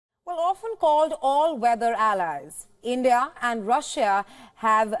often called all-weather allies, India and Russia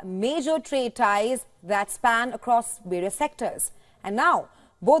have major trade ties that span across various sectors. And now,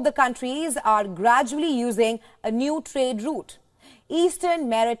 both the countries are gradually using a new trade route, Eastern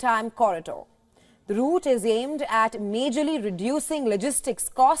Maritime Corridor. The route is aimed at majorly reducing logistics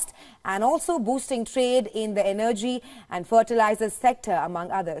cost and also boosting trade in the energy and fertilizer sector, among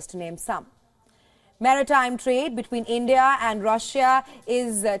others, to name some. Maritime trade between India and Russia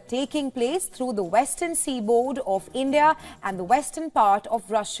is taking place through the western seaboard of India and the western part of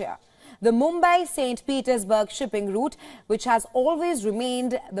Russia. The Mumbai-St. Petersburg shipping route, which has always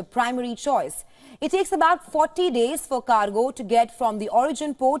remained the primary choice. It takes about 40 days for cargo to get from the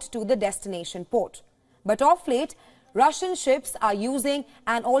origin port to the destination port. But of late, Russian ships are using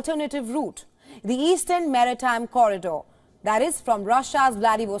an alternative route, the Eastern Maritime Corridor. That is from Russia's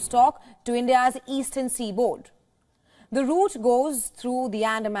Vladivostok to India's eastern seaboard. The route goes through the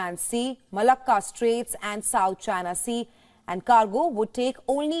Andaman Sea, Malacca Straits and South China Sea, and cargo would take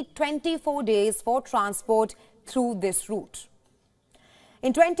only 24 days for transport through this route.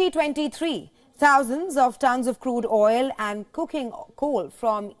 In 2023, thousands of tons of crude oil and cooking coal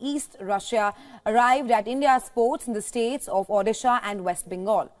from East Russia arrived at India's ports in the states of Odisha and West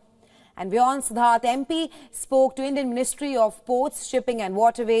Bengal. And WION MP spoke to Indian Ministry of Ports, Shipping and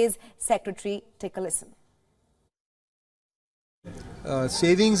Waterways Secretary. Take a listen.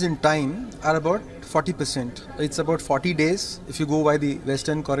 Savings in time are about 40%. It's about 40 days if you go by the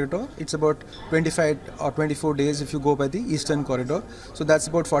Western Corridor. It's about 25 or 24 days if you go by the Eastern Corridor. So that's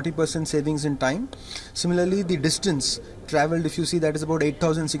about 40% savings in time. Similarly, the distance traveled, if you see, that is about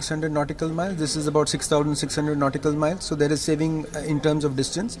 8,600 nautical miles. This is about 6,600 nautical miles. So there is saving in terms of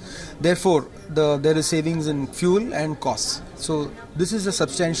distance. Therefore, there is savings in fuel and costs. So this is a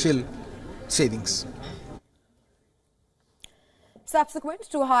substantial savings. Subsequent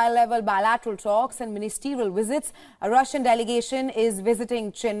to high-level bilateral talks and ministerial visits, a Russian delegation is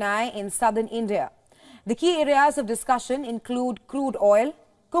visiting Chennai in southern India. The key areas of discussion include crude oil,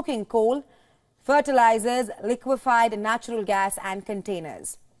 cooking coal, fertilizers, liquefied natural gas and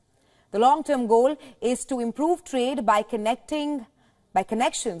containers. The long-term goal is to improve trade by connections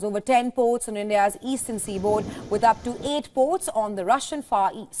over 10 ports on India's eastern seaboard with up to 8 ports on the Russian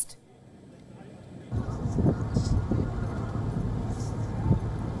Far East.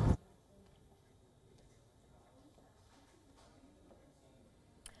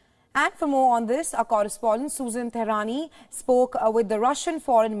 And for more on this, our correspondent Susan Tehrani spoke with the Russian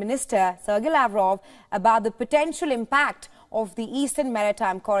Foreign Minister Sergei Lavrov about the potential impact of the Eastern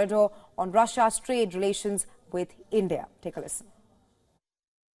Maritime Corridor on Russia's trade relations with India. Take a listen.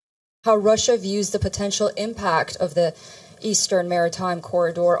 How Russia views the potential impact of the Eastern Maritime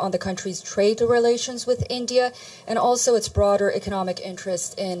Corridor on the country's trade relations with India and also its broader economic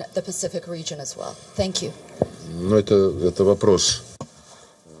interest in the Pacific region as well. Thank you.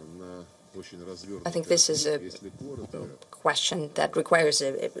 I think this is a question that requires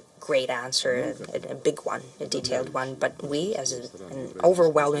a great answer, a big one, a detailed one. But we, as an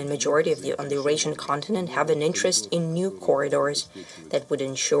overwhelming majority on the Eurasian continent, have an interest in new corridors that would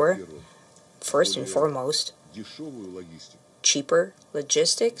ensure, first and foremost, cheaper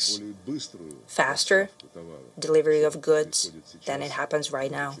logistics, faster delivery of goods than it happens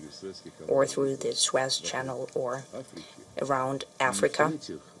right now, or through the Suez Channel or around Africa.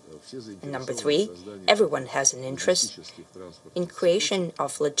 And number 3, everyone has an interest in creation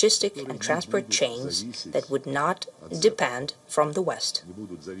of logistic and transport chains that would not depend from the West.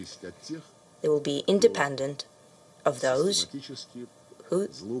 They will be independent of those who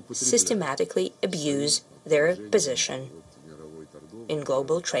systematically abuse their position in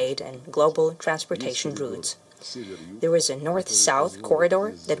global trade and global transportation routes. There is a north-south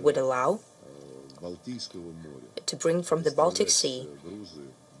corridor that would allow to bring from the Baltic Sea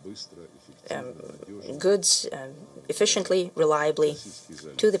goods efficiently, reliably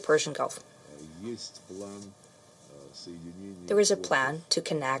to the Persian Gulf. There is a plan to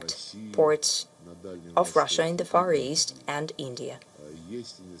connect ports of Russia in the Far East and India.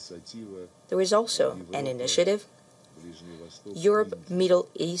 There is also an initiative, Europe, Middle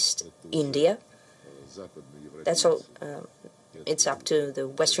East, India. That's all. It's up to the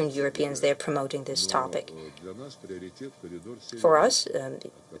Western Europeans. They're promoting this topic. For us,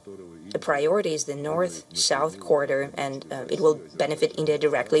 the priority is the North-South corridor, and it will benefit India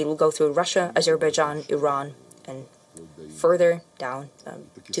directly. It will go through Russia, Azerbaijan, Iran, and further down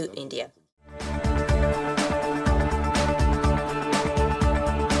to India.